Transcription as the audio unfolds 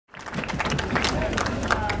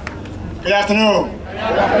Good afternoon. Good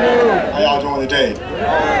afternoon. How y'all doing today?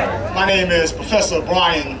 My name is Professor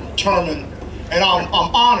Bryon Turman, and I'm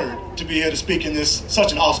honored to be here to speak in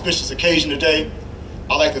such an auspicious occasion today.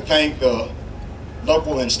 I'd like to thank the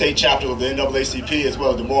local and state chapters of the NAACP, as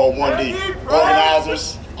well as the Moral 1D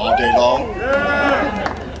organizers all day long,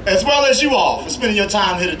 as well as you all for spending your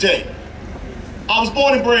time here today. I was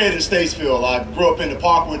born and bred in Statesville. I grew up in the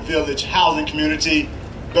Parkwood Village housing community,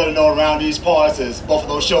 better known around these parts as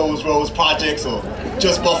Buffalo Shoals, Roads, Projects, or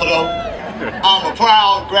just Buffalo. I'm a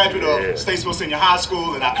proud graduate of Statesville Senior High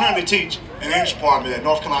School, and I currently teach in the English department at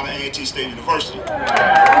North Carolina NCA&T State University. I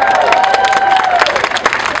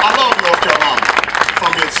love North Carolina,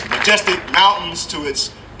 from its majestic mountains to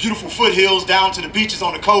its beautiful foothills down to the beaches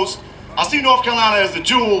on the coast. I see North Carolina as the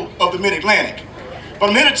jewel of the Mid-Atlantic. But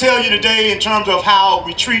I'm here to tell you today in terms of how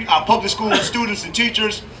we treat our public school students and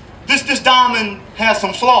teachers, this diamond has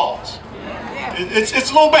some flaws. It's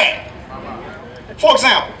a little bad. For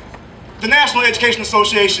example, the National Education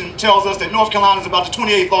Association tells us that North Carolina is about the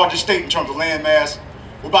 28th largest state in terms of land mass.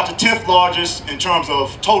 We're about the 10th largest in terms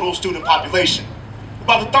of total student population. We're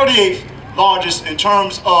about the 38th largest in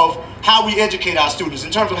terms of how we educate our students,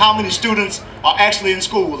 in terms of how many students are actually in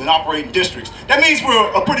school and operating districts. That means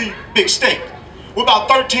we're a pretty big state. We're about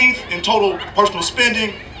 13th in total personal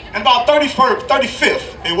spending and about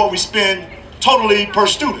 35th in what we spend totally per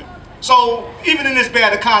student. So even in this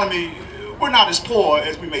bad economy, we're not as poor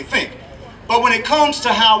as we may think. But when it comes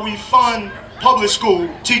to how we fund public school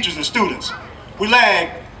teachers and students, we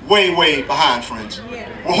lag way, way behind, friends.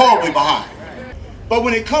 We're horribly behind. But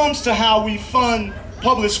when it comes to how we fund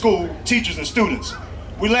public school teachers and students,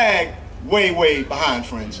 we lag way, way behind,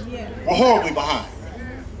 friends. We're horribly behind.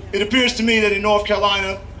 It appears to me that in North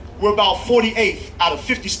Carolina, we're about 48th out of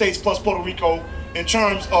 50 states plus Puerto Rico in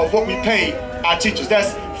terms of what we pay our teachers.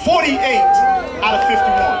 That's 48 out of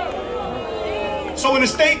 51. So in a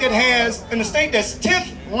state that's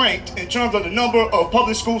 10th ranked in terms of the number of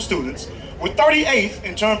public school students, we're 38th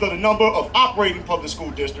in terms of the number of operating public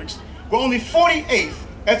school districts, we're only 48th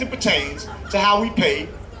as it pertains to how we pay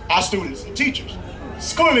our students and teachers.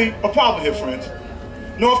 It's clearly a problem here, friends.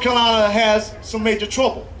 North Carolina has some major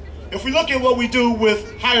trouble. If we look at what we do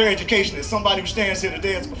with higher education, as somebody who stands here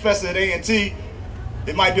today as a professor at A&T,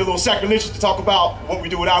 it might be a little sacrilegious to talk about what we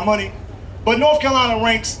do with our money, but North Carolina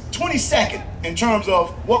ranks 22nd in terms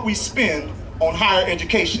of what we spend on higher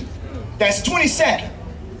education. That's 22nd,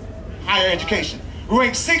 higher education. We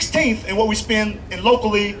rank 16th in what we spend in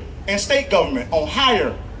locally and state government on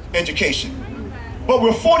higher education. But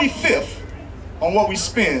we're 45th on what we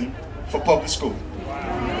spend for public school.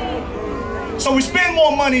 So we spend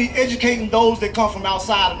more money educating those that come from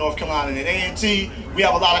outside of North Carolina. And at A&T, we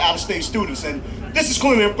have a lot of out-of-state students, and this is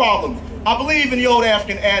clearly a problem. I believe in the old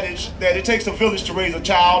African adage that it takes a village to raise a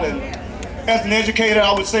child, and as an educator,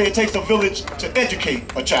 I would say it takes a village to educate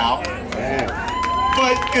a child.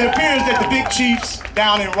 But it appears that the big chiefs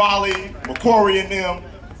down in Raleigh, Macquarie and them,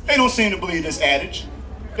 they don't seem to believe this adage.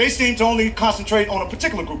 They seem to only concentrate on a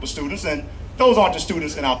particular group of students, and those aren't the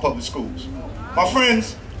students in our public schools. My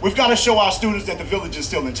friends, we've got to show our students that the village is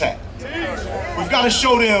still intact. We've got to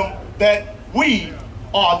show them that we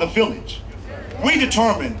are the village. We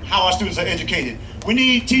determine how our students are educated. We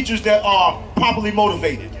need teachers that are properly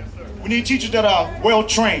motivated. We need teachers that are well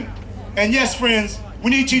trained. And yes, friends, we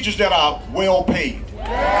need teachers that are well paid.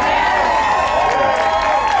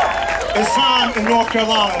 It's time in North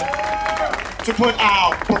Carolina to put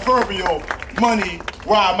our proverbial money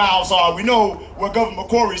where our mouths are. We know where Governor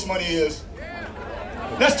Macquarie's money is.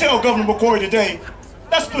 Let's tell Governor Macquarie today,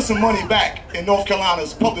 let's put some money back in North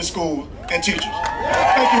Carolina's public schools and teachers.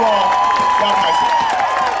 Thank you all. Have a nice day.